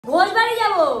ঘোষবাড়ি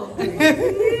যাবো।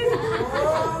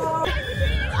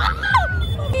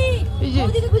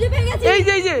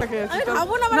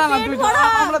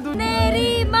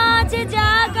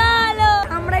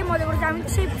 আমরাই মজা করছি। আমি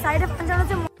সেই সাইডে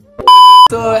চালাচ্ছি।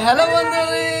 তো হ্যালো বন্ধুরা,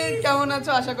 কেমন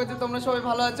আছো? আশা করছি তোমরা সবাই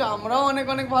ভালো আছো। আমরাও অনেক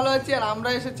অনেক ভালো আছি। আর আমরা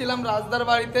এসেছিলাম রাজদার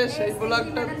বাড়িতে, সেই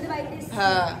ব্লগটা।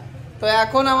 হ্যাঁ, তো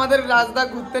এখন আমাদের রাজদা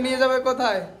ঘুরতে নিয়ে যাবে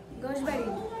কোথায়? ঘোষবাড়ি।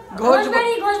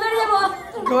 ঘোষবাড়ি যাবো।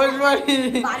 ঘোষবাড়ি।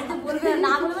 বাড়িতে বলবে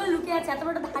না, বলবে লুকিয়ে আছে, এত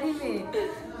বড় ধারি মেয়ে।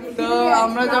 তো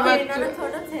আমরা যাবো,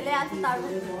 ছোট ছেলে আছে তার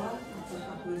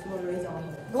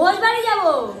ঘোষবাড়ি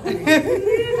যাবো।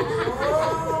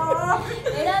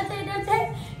 এটা হচ্ছে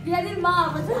বিয়াদির মা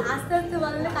বলছে আস্তে আস্তে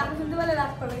বললে কাকু শুনতে বলে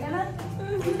রাগ করবে কেন?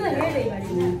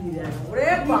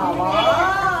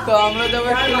 তো আমরা যাবো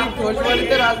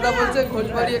ঘোষবাড়িতে। রাজদা বলছে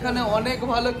ঘোষবাড়ি এখানে অনেক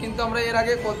ভালো, কিন্তু আমরা এর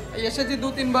আগে এসেছি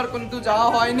 2-3 বার, কিন্তু যাওয়া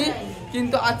হয়নি।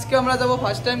 কিন্তু আজকে আমরা যাবো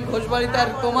ফার্স্ট টাইম ঘোষবাড়িতে। আর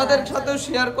তোমাদের সাথেও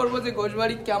শেয়ার করবো যে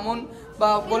ঘোষবাড়ি কেমন, বা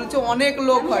বলছে অনেক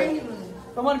লোক হয়।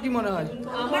 তোমার কি মনে হয়?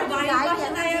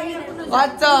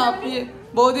 আচ্ছা,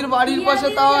 বৌদির বাড়ির পাশে,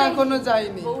 তাও এখনো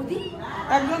যাইনি।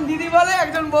 একজন দিদি বলে,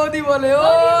 একজন বৌদি বলে। ও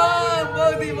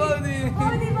বৌদি বৌদি।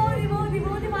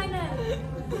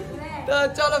 তো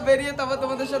চলো বেরিয়ে, তারপর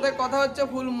তোমাদের সাথে কথা হচ্ছে,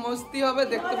 ফুল মস্তি হবে,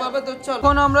 দেখতে পাবে। তো চলো,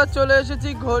 এখন আমরা চলে এসেছি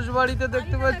ঘোষবাড়িতে,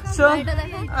 দেখতে পাচ্ছ।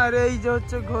 আর এই যে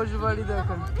হচ্ছে ঘোষবাড়ি,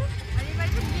 দেখো।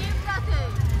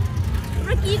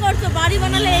 কি করছো? বাড়ি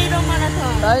বানালে এইরকম বানাতে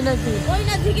হয়, তাই নাকি? ওই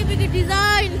না ঝিকে পিকে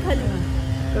ডিজাইন খালি।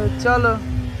 তো চলো,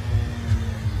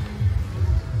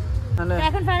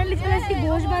 এখন ফাইনালি চলে এসেছি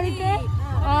ঘোষবাড়িতে।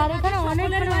 আর এখানে অনেক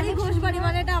বাড়ি, ঘোষবাড়ি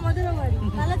মানে এটা আমাদেরও বাড়ি।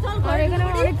 তাহলে চল। আর এখানে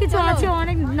অনেক কিছু আছে,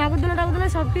 অনেক নাগরদোলা টাগরদোলা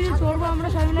সবকিছু চড়বো আমরা,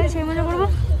 সবাই মিলে সেই মজা করবো।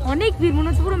 অনেক ভিড়, মনে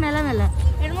হচ্ছে পুরো মেলা মেলা।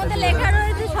 এর মধ্যে লেখা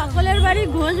রয়েছে সকলের বাড়ি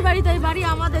ঘোষবাড়ি, তাই বাড়ি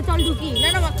আমাদের। চল ঢুকি। না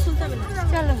না, মাথা শুনতে হবে না,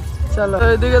 চলো চলো।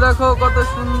 এইদিকে দেখো কত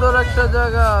সুন্দর একটা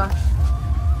জায়গা,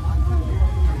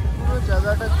 পুরো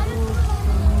জায়গাটা খুব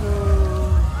সুন্দর।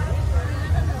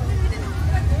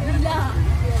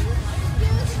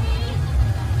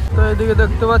 তো এদিকে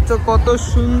দেখতে পাচ্ছ কত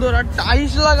সুন্দর, আর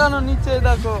টাইলস লাগানো নিচে,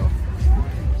 দেখো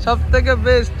সব থেকে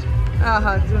বেস্ট।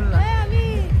 আহা জুনলা,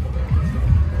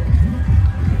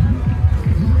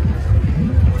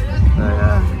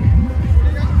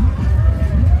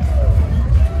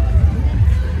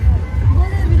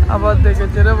 আবার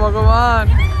দেখেছে রে ভগবান।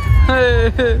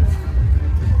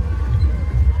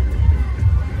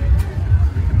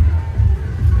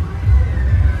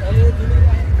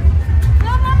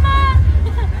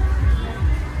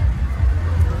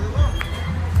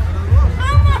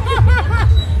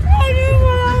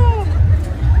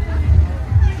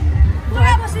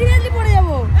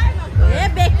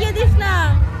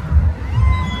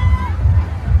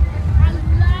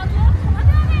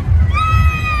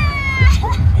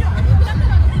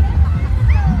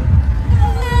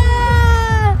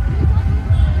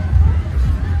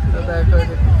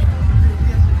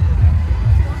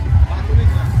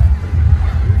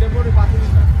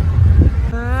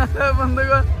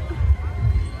 বন্ধুগণ,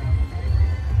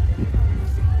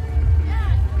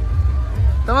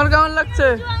 তোমার কেমন লাগছে?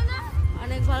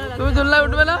 অনেক ভালো লাগছে। তুমি ঝুলনায়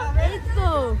উঠবে না? এই তো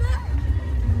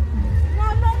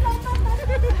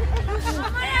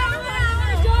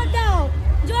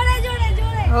জোরে জোরে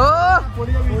জোরে। ও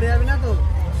পড়ে যাবি না তো?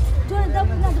 জোরে দাও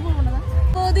না, তো বলবো না।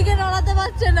 ওদিকে নড়াতে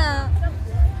পারছে না।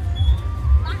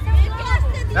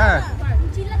 হ্যাঁ,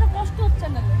 চিল্লাতে কষ্ট হচ্ছে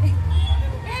না।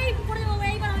 এই পড়ে যাবো,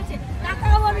 এইবার হয়েছে। টাকা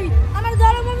ভাবি আমার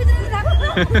জলে ভাবি তুমি থাকো।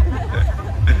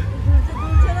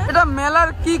 এটা মেলার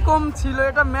কি কম ছিল?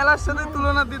 এটা মেলার সাথে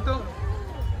তুলনা দিত,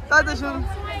 তাই তো শুন।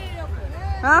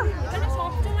 হ্যাঁ,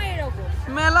 সবসময় এরকম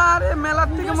মেলা। আরে মেলার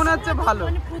থেকে মনে হচ্ছে ভালো।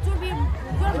 মানে প্রচুর ভিড়,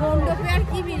 মণ্ডপে আর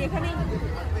কি ভিড় এখানে।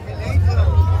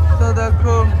 তো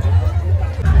দেখো,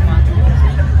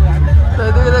 তো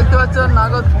এদিকে দেখতে পাচ্ছ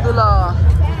নাগরদোলা,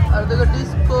 আর দেখো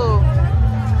ডিস্কো।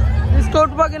 ডিস্কো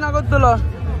উঠবা কি নাগরদোলা?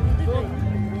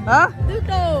 হ্যাঁ,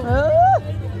 দুটো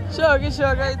শোক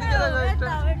শোক। এইদিকে দেখো,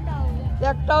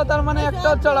 একটাও, তার মানে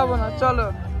একটাও চড়াবো না। চলো,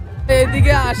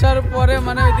 এইদিকে আসার পরে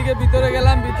মানে ওইদিকে ভিতরে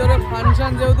গেলাম। ভিতরে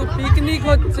ফাংশন, যেহেতু পিকনিক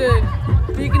হচ্ছে,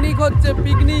 পিকনিক হচ্ছে,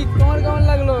 পিকনিক। তোমার কেমন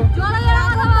লাগলো?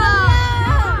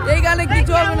 এই গানে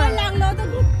কিছু হবে না,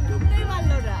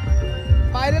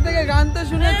 বাইরে থেকে গান তো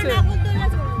শুনেছে।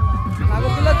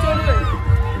 নাগরদোলা চলবে।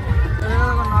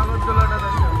 নাগরদোলাটা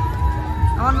দেখো,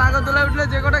 আমার নাগরদোলা উঠলে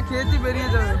যে কটা খেয়েছি বেরিয়ে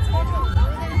যাবে,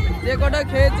 যে কটা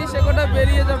খেয়েছি সে কটা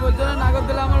বেরিয়ে যাবে। ওই জন্য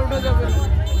নাগরদোলা আমার উঠে যাবে।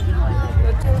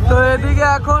 তো এদিকে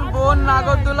এখন বোন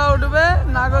নাগরদোলা উঠবে।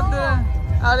 নাগরদোলা,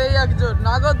 আর এই একজন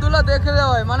নাগরদোলা দেখে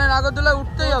যাওয়ায়, মানে নাগরদোলা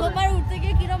উঠতেই হবে। উঠতে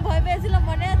গিয়ে কিরম ভয় পেয়েছিলাম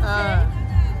মনে আছে?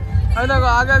 হ্যাঁ, দেখো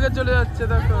আগে আগে চলে যাচ্ছে,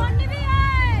 দেখো।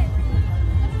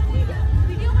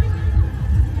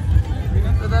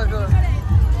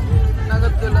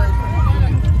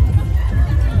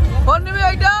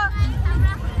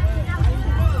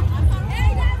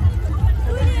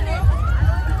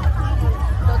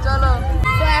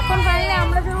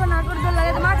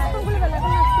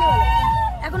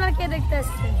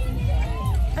 আসছে,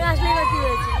 আসলেই বাকি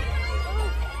হয়েছে।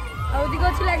 আর ওদিকে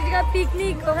হচ্ছিল এক জায়গায়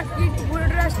পিকনিক,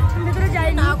 পুরোটা ভেতরে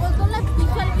যায়নি।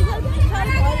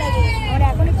 আমার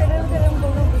এখনই পেটের ভিতরে এরকম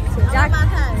কোনো দিচ্ছে,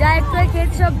 যা একটু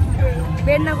খেয়েছে সব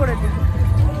বের না করে দিই।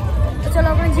 তো চলো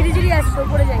ওখানে ঝিরিঝিরি আসছে,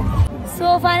 ওপরে যাই। সো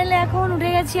ফাইনালি এখন উঠে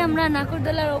গেছি আমরা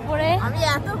নাগরদোলার ওপরে। আমি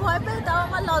এত ভয় পাই তাও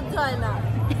আমার লজ্জা হয় না।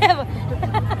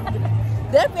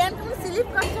 দেখ প্যান্ট পুরো স্লিপ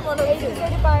করছে মনে হচ্ছে।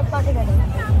 পাশে গেল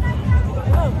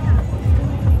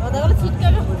দাদাগুলো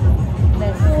ছিটকাবে।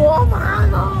 ও মা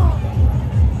গো,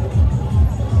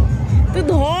 তুই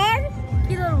ধর।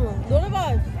 কি ধরবো? ধরে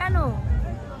বস। কেন?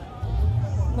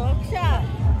 নকশা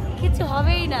কিছু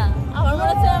হবেই না। আমার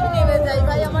মনে হচ্ছে আমি নেমে যাই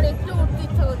ভাই, আমার একটু উঠতে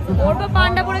ইচ্ছা করছে। ওর তো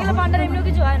পান্ডা পড়ে গেলে পান্ডার এমনিও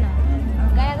কিছু হয় না।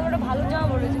 গায়ে এত বড় ভালো জামা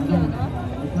পড়েছে, কি হবে তোমার?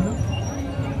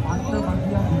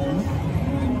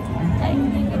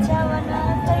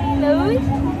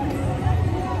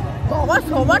 বাবা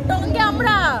সবার টঙ্গে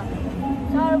আমরা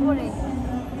সবার উপরে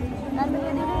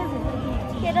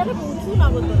এটা তো উঁচু না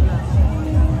বলতো না।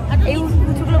 এই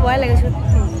উঁচুগুলো ভয় লাগে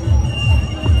সত্যি।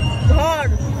 ধর।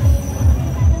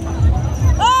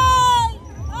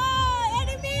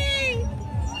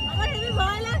 আমার হেবি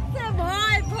ভয় লাগছে,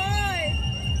 ভয় ভয়।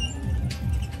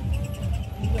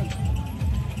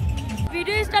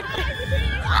 ভিডিও স্টার্ট করে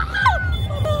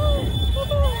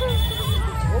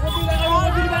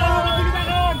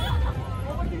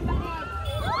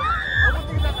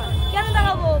কেন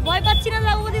দেখাবো? ভয় পাচ্ছি না,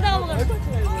 দেখাবো দি দেখাবো কেন?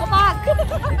 ও বাঘ।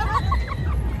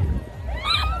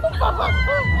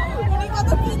 উনি কত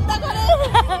চিন্তা করে।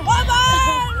 বাবা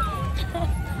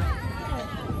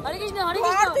হরে কৃষ্ণ হরে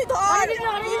কৃষ্ণ ধর, তুই ধর। হরে কৃষ্ণ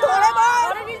হরে তুই কৃষ্ণ ধরে বল।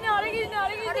 হরে কৃষ্ণ হরে কৃষ্ণ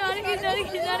হরে কৃষ্ণ হরে কৃষ্ণ হরে কৃষ্ণ হরে কৃষ্ণ হরে কৃষ্ণ হরে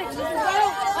কৃষ্ণ হরে কৃষ্ণ হরে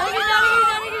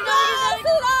কৃষ্ণ।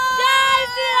 জয়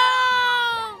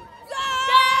শ্রীরাম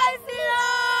জয়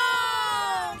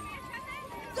শ্রীরাম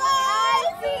জয়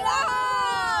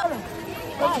শ্রীরাম।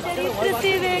 चरित्र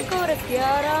से देखो रखिया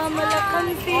राम लखन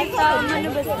सीता मन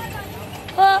बस।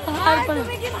 ও আর কোন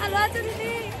তুমি কি ভালো আছো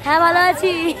দিদি? হ্যাঁ ভালো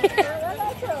আছি।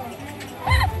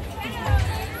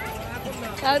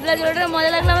 সাউদরা জোরটা মজা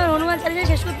লাগলো, আমি হনুমান চালিয়ে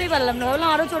শেষ করতেই পারলাম না, ভাবলাম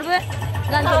আরো চড়বে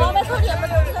গান চড়বে। আমরা করি, আমরা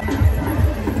করি।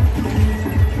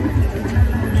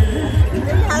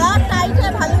 খেলা টাইট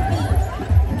হয় ভালো কি?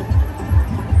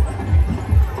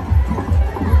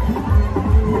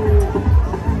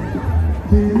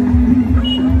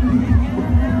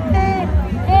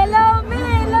 এলো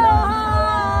মেলো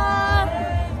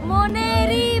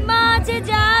মনেরই মাঝে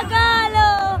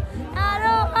জাগালো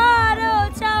আরো আরো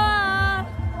চাওয়া।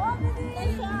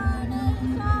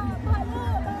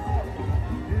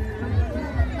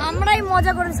 আমরাই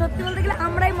মজা করেছি, সত্যি বলতে গেলে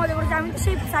আমরাই মজা করেছি। আমি তো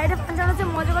সেই সাইডে ফাংশন হচ্ছে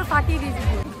মজা করে ফাটিয়ে দিয়েছি।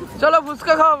 চলো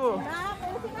ফুচকা খাওয়াবো।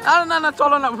 আরে না না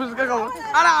চলো না, ফুচকা খাবো।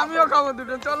 আরে আমিও খাবো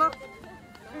দুটো, চলো।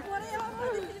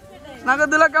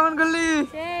 নাগরদোলা কেমন করলি?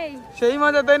 সেই সেই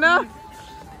মজা, তাই না?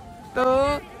 তো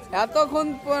এতক্ষণ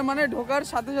মানে ঢোকার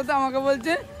সাথে সাথে আমাকে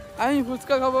বলছে আমি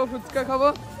ফুচকা খাবো ফুচকা খাবো।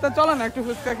 তো চলো না একটু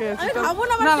ফুচকা খেয়ে আসি। আমি চলো। খাবো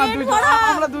না, আমার না না পেট দুজন, ভরা।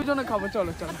 আমরা দুজনে খাবো,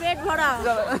 চলো চলো পেট ভরা,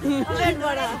 চলো পেট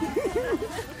ভরা।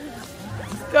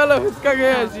 চলো ফুচকা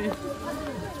খেয়ে আসি।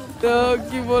 তো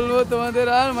কি বলবো তোমাদের,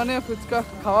 আর মানে ফুচকা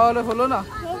খাওয়া হলো না।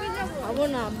 খাবো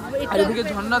না। আর এদিকে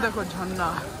ঝর্ণা দেখো, ঝর্ণা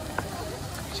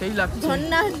সেই লাগছে।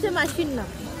 ঝর্ণা হচ্ছে মাসির নাম।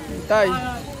 তাই?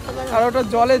 আর ওটা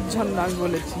জলের ঝর্ণা আমি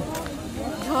বলেছি।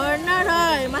 ঝর্ণা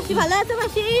নয়। মাসি ভালো আছে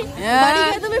মাসি? হ্যাঁ। বাড়ি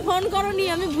গিয়ে তুমি ফোন করোনি,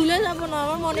 আমি ভুলে যাবো না,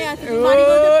 আমার মনে আছে তুমি বাড়ি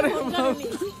গিয়ে ওরে ফোন করোনি।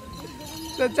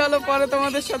 তো চলো পরে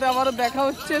তোমাদের সাথে আবারও দেখা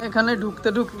হচ্ছে। এখানে ঢুকতে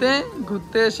ঢুকতে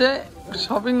ঘুরতে এসে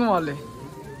শপিং মলে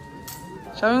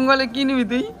কি নিবি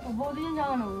তুই? বৌদিন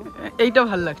যাওয়া নেবো। এইটা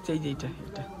ভাল লাগছে, এই যে এইটা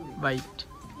এটা বাইট।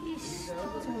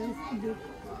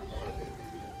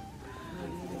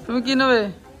 তুমি কি নেবে?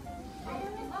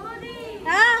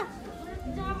 হ্যাঁ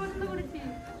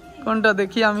কোনটা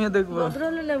দেখি, আমিও দেখবো।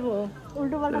 ভদ্রলে নেবো।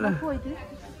 উল্টো পাল্টা কই তুই?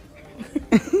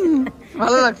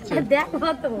 ভালো লাগছে? দেখো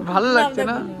তো ভালো লাগছে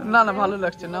না? না না ভালো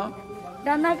লাগছে না।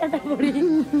 ডান্না কাটা পড়ি।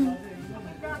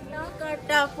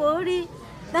 কাটা পড়ি।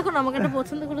 দেখো না, আমাকে একটা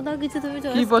পছন্দ করে দাও কিছু, তুমি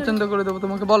কি পছন্দ করে দেবো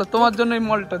তোমাকে, বলো। তোমার জন্য এই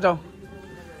মলটা, যাও।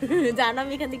 জানো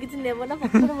আমি এখান থেকে কিছু নেবো না,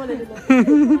 পছন্দ বলে দিল।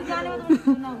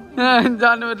 হ্যাঁ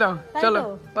জানবে, দাও চলো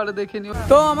পরে দেখে নিও।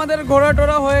 তো আমাদের ঘোরা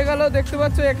টোরা হয়ে গেল, দেখতে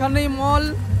পাচ্ছ এখানেই মল,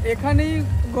 এখানেই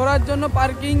ঘোরার জন্য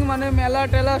পার্কিং, মানে মেলা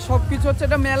টেলা সবকিছু হচ্ছে।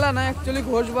 এটা মেলা না অ্যাকচুয়ালি,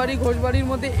 ঘোষবাড়ির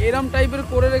মধ্যে এরম টাইপের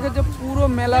করে রেখেছে পুরো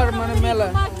মেলার, মানে মেলা।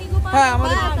 হ্যাঁ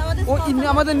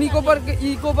আমাদের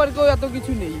ইকো পার্কেও এত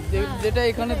কিছু নেই যেটা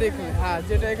এখানে দেখলে। হ্যাঁ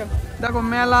যেটা এখানে দেখো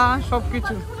মেলা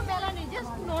সবকিছু,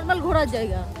 নরমাল ঘোরার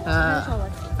জায়গা। হ্যাঁ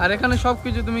আর এখানে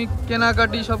সবকিছু তুমি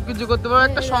কেনাকাটি সবকিছু করতে পারো,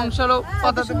 একটা সংসারও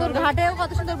পাতাতে পারো। ঘাটেও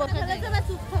কত সুন্দর বসা যায়।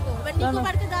 চুপ থাকো। এবার নিকো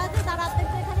পার্কে যাওয়া যায়, দাঁড়াতে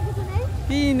এখানে কিছু নেই।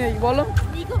 কি নেই বলো?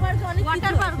 নিকো পার্কে অনেক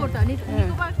ওয়াটার পার্ক, ওটা নিকো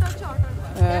পার্কটা হচ্ছে ওয়াটার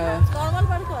পার্ক। হ্যাঁ নরমাল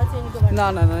পার্কও আছে নিকো পার্ক। না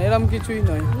না না এরকম কিছুই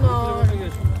নয়।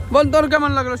 বল তোর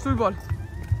কেমন লাগলো তুই বল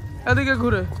এদিকে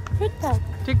ঘুরে? ঠিকঠাক,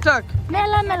 ঠিকঠাক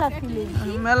মেলা মেলা ফিলিং।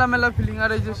 মেলা মেলা ফিলিং।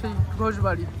 আর এই যে সেই ঘোষ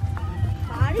বাড়ি,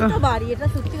 বাড়ি তো বাড়ি, এটা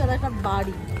সত্যি কথা একটা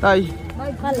বাড়ি। তাই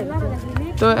ভালো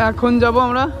তো এখন যাব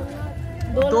আমরা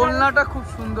দোলনাটা। খুব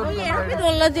সুন্দর ওই দোলনা। আমি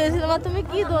দোলনা চেয়েছিলাম, আর তুমি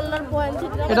কি দোলনার পয়েন্ট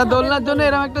ছিল? এটা দোলনার জন্য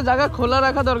এরকম একটা জায়গা খোলা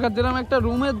রাখা দরকার, যেরকম একটা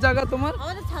রুমের জায়গা তোমার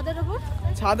আমাদের ছাদের উপর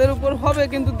ছাদের উপর হবে,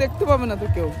 কিন্তু দেখতে পাবে না তো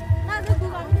কেউ। না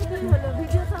দেখুক, আমি দেখলেই হলো।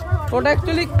 ভিডিও তো আমার ওটা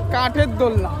অ্যাকচুয়ালি কাঠের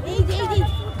দোলনা। এই যে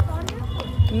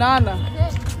না না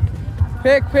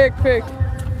ফেক ফেক ফেক।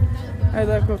 এই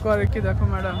দেখো করে কি, দেখো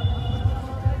ম্যাডাম,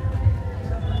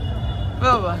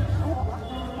 বাবা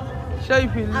সেই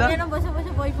ফিল না? আমি এরকম বসে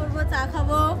বসে বই পড়বো, চা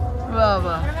খাবো।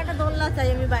 বাবা এরকম একটা দোলনা চাই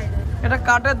আমি বাইরে। এটা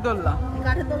কাঠের দোলনা।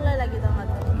 কাঠের দোলনায় লাগিয়ে দাও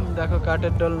হাতে। দেখো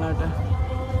কাঠের দোলনা এটা।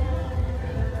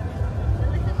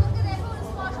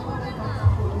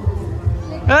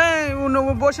 এই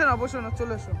বসে না বসে না,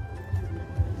 চলে এসো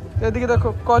এদিকে। দেখো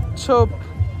কচ্ছপ,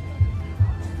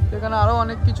 এখানে আরো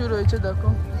অনেক কিছু রয়েছে। দেখো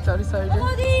চারি সাইডে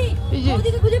বৌদি, এই যে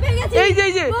বৌদিকে খুঁজে পেয়ে গেছি। এই যে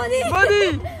এই যে বৌদি। বৌদি,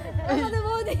 আমাদের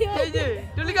বৌদি। এই যে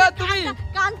টুলিকা তুমি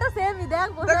কানটা সেমই, দেখ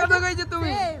দেখো দেখো এই যে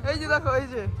তুমি, এই যে দেখো এই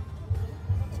যে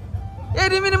এই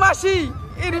রিমির মাসি,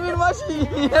 এই রিমির মাসি,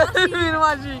 রিমির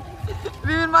মাসি,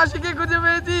 রিমির মাসিকে খুঁজে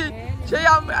পেয়েছি। সেই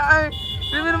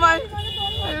রিমির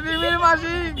রিমির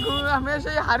মাসি আমি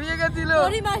সেই হারিয়ে গেছিল।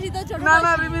 তোরই মাসি তো, ছোট না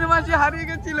না মাসি। রিমির মাসি হারিয়ে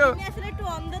গেছিল। আমি আসলে একটু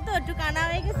অন্ধ তো, একটু কানা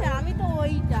হয়ে গেছে। আমি তো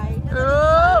ওইটাই। ও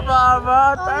বাবা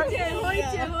তাই?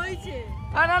 হয়েছে।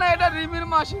 না না এটা রিমির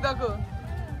মাসি। দেখো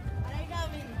আর এটা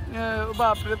আমি।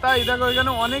 বাপরে, তাই দেখো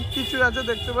এখানে অনেক কিছু আছে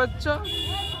দেখতে পাচ্ছ।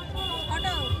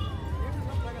 ফটো।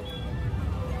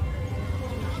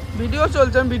 ভিডিও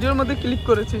চলছে, আমি ভিডিওর মধ্যে ক্লিক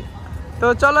করেছি। তো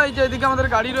চলো এই যে এদিকে আমাদের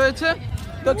গাড়ি রয়েছে।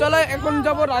 তো চলো এখন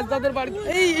যাবো রাজদাদের বাড়ি।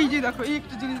 এই এই যে দেখো এই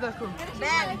একটা জিনিস দেখো,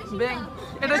 ব্যাং।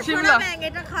 এটা শিমলা। ব্যাং,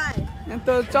 এটা খায়।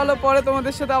 তো চলো পরে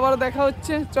তোমাদের সাথে আবার দেখা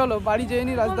হচ্ছে। চলো বাড়ি যেয়ে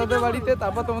নি রাজদাদের বাড়িতে,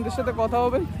 তারপর তোমাদের সাথে কথা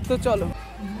হবে। তো চলো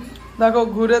দেখো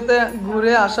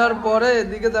ঘুরে আসার পরে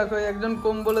এদিকে দেখো একজন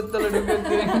কম্বলের তলে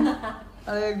ঢুকেছে,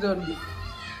 আর একজন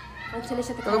ওর ছেলের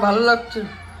সাথে। তোকে ভালো লাগছে?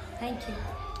 থ্যাংক ইউ,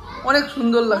 অনেক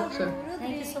সুন্দর লাগছে।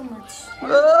 Thank you so much.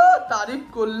 ও তারিফ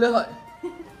করলে হয়।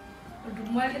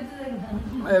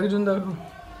 একজন দেখো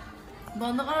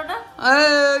বন্ধ করোটা।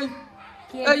 এই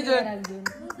এই যে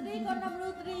রুদ্রি কোন নাম?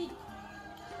 রুদ্রি।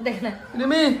 দেখ না,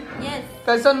 রিমি ইয়েস।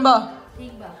 कैसन बा?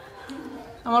 ঠিক বা।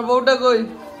 আমার বউটা কই?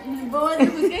 বৌদি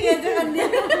বুঝকে গেছে কান দিয়ে।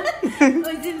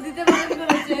 ওই দিন দিতে বারণ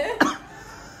করেছে।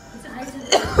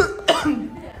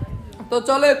 তো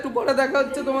চলো একটু পরে দেখা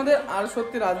হচ্ছে তোমাদের। আর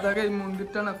সত্যি রাজদাকে এই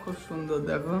মন্দিরটা না খুব সুন্দর,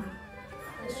 দেখো।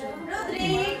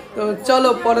 তো চলো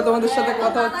পরে তোমাদের সাথে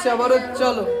কথা হচ্ছে আবারও।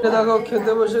 চলো দেখো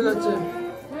খেতে বসে গেছে।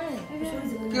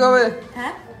 কি হবে?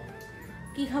 হ্যাঁ,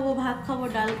 কি খাবো? ভাত খাবো,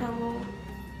 ডাল খাবো,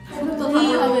 কি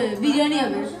হবে? বিরিয়ানি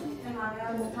হবে।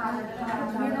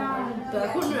 তো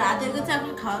এখন রাতের কাছে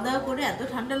এখন খাওয়া দাওয়া করে এত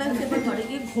ঠান্ডা লাগছে, এবার ঘরে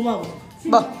গিয়ে ঘুমাবো।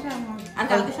 বাহ, আর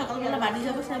কালকে সকালবেলা বাড়ি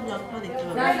যাবো, সব ব্লগটা দেখতে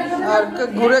পাবো। আর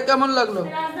ঘুরে কেমন লাগলো?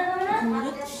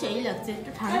 ঘুরে সেই লাগছে,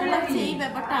 একটু ঠান্ডা লাগছে, এই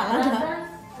ব্যাপারটা আলাদা।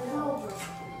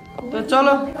 তো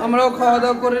চলো আমরাও খাওয়া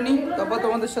দাওয়া করে নিই, তারপর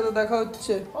তোমাদের সাথে দেখা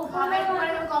হচ্ছে।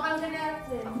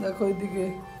 দেখো এইদিকে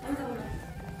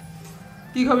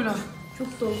কি খাবি না?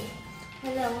 শুক্তো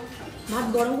ভাত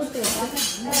গরম করতে হবে।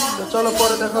 তো চলো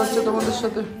পরে দেখা হচ্ছে তোমাদের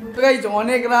সাথে। গাইস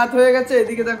অনেক রাত হয়ে গেছে,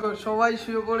 এদিকে দেখো সবাই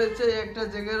শুয়ে পড়েছে, একটা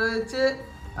জেগে রয়েছে।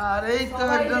 আর এই তো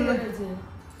একজন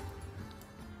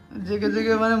জেগে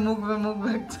জেগে মানে মুখ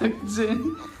ব্যাগ থাকছে।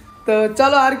 তো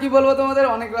চলো আর কি বলবো তোমাদের,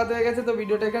 অনেক রাত হয়ে গেছে। তো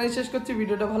ভিডিওটা এখানেই শেষ করছি।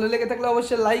 ভিডিওটা ভালো লেগে থাকলে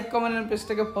অবশ্যই লাইক কমেন্ট আর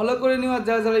পেজটাকে ফলো করে নিও। আর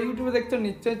যারা যারা ইউটিউবে দেখছো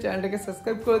নিশ্চয়ই চ্যানেলটাকে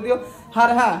সাবস্ক্রাইব করে দিও। আর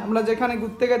হ্যাঁ, আমরা যেখানে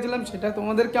ঘুরতে গেছিলাম সেটা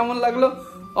তোমাদের কেমন লাগলো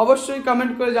অবশ্যই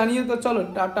কমেন্ট করে জানিও। তো চলো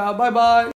টাটা, বাই বাই।